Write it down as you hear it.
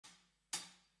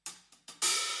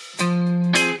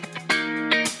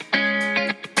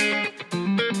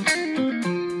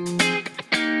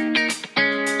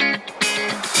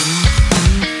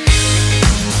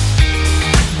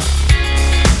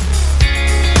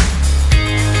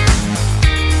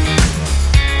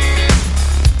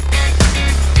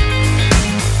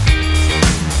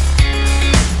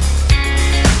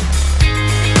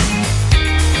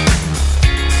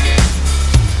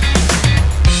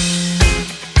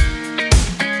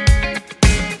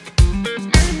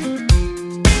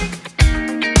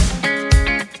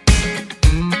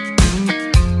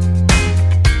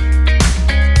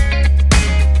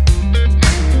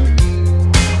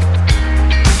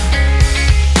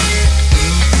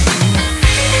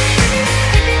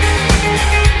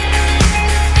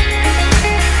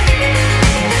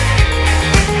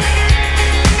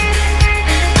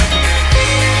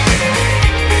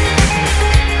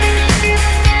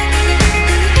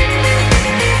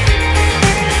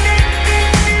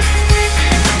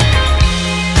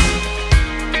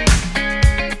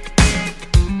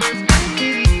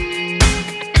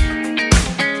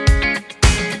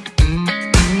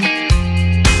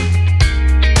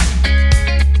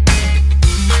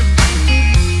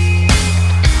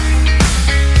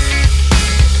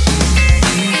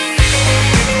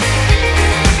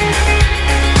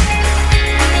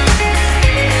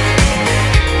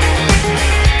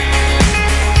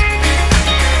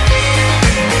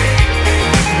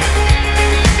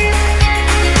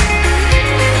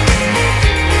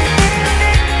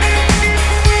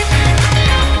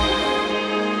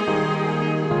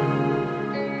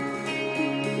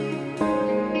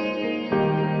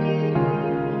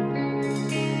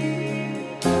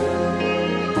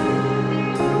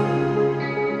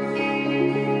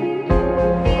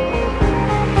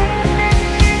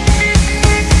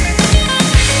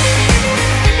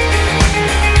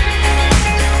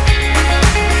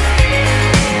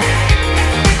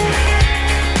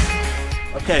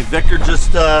Okay, Victor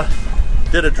just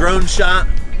did a drone shot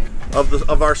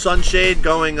of our Sunshade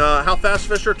going, how fast,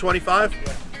 Fisher? 25?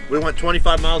 Yeah. We went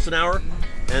 25 miles an hour,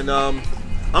 and I'm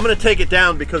gonna take it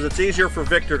down because it's easier for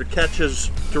Victor to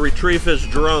retrieve his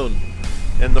drone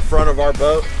in the front of our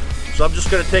boat. So I'm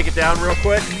just gonna take it down real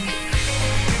quick.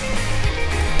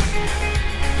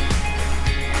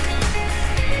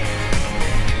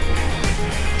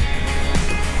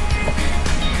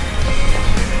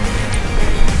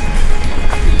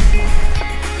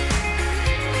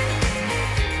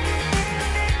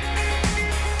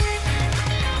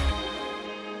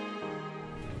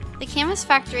 The Canvas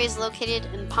Factory is located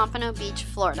in Pompano Beach,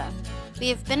 Florida. We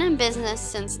have been in business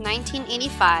since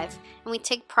 1985, and we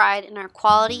take pride in our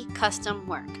quality custom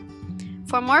work.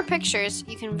 For more pictures,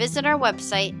 you can visit our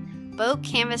website,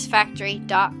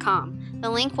 boatcanvasfactory.com. The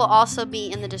link will also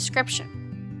be in the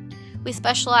description. We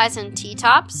specialize in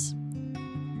T-tops,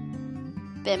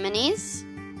 biminis,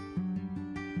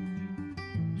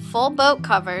 full boat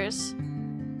covers,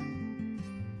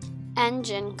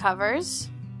 engine covers,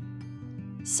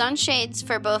 sunshades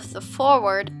for both the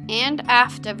forward and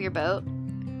aft of your boat,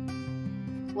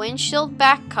 windshield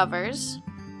back covers,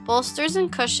 bolsters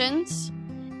and cushions,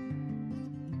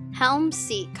 helm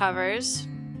seat covers,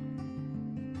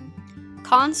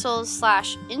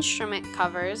 consoles/instrument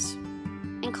covers,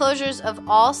 enclosures of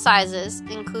all sizes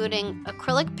including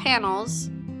acrylic panels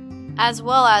as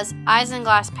well as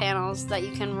isinglass panels that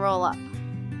you can roll up.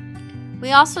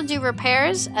 We also do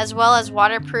repairs as well as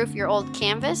waterproof your old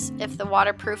canvas if the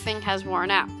waterproofing has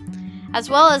worn out, as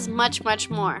well as much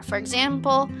more. For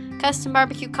example, custom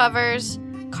barbecue covers,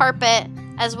 carpet,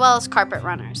 as well as carpet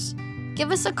runners.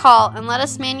 Give us a call and let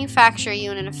us manufacture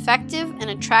you an effective and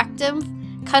attractive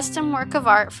custom work of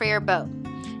art for your boat.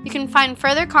 You can find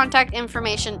further contact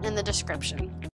information in the description.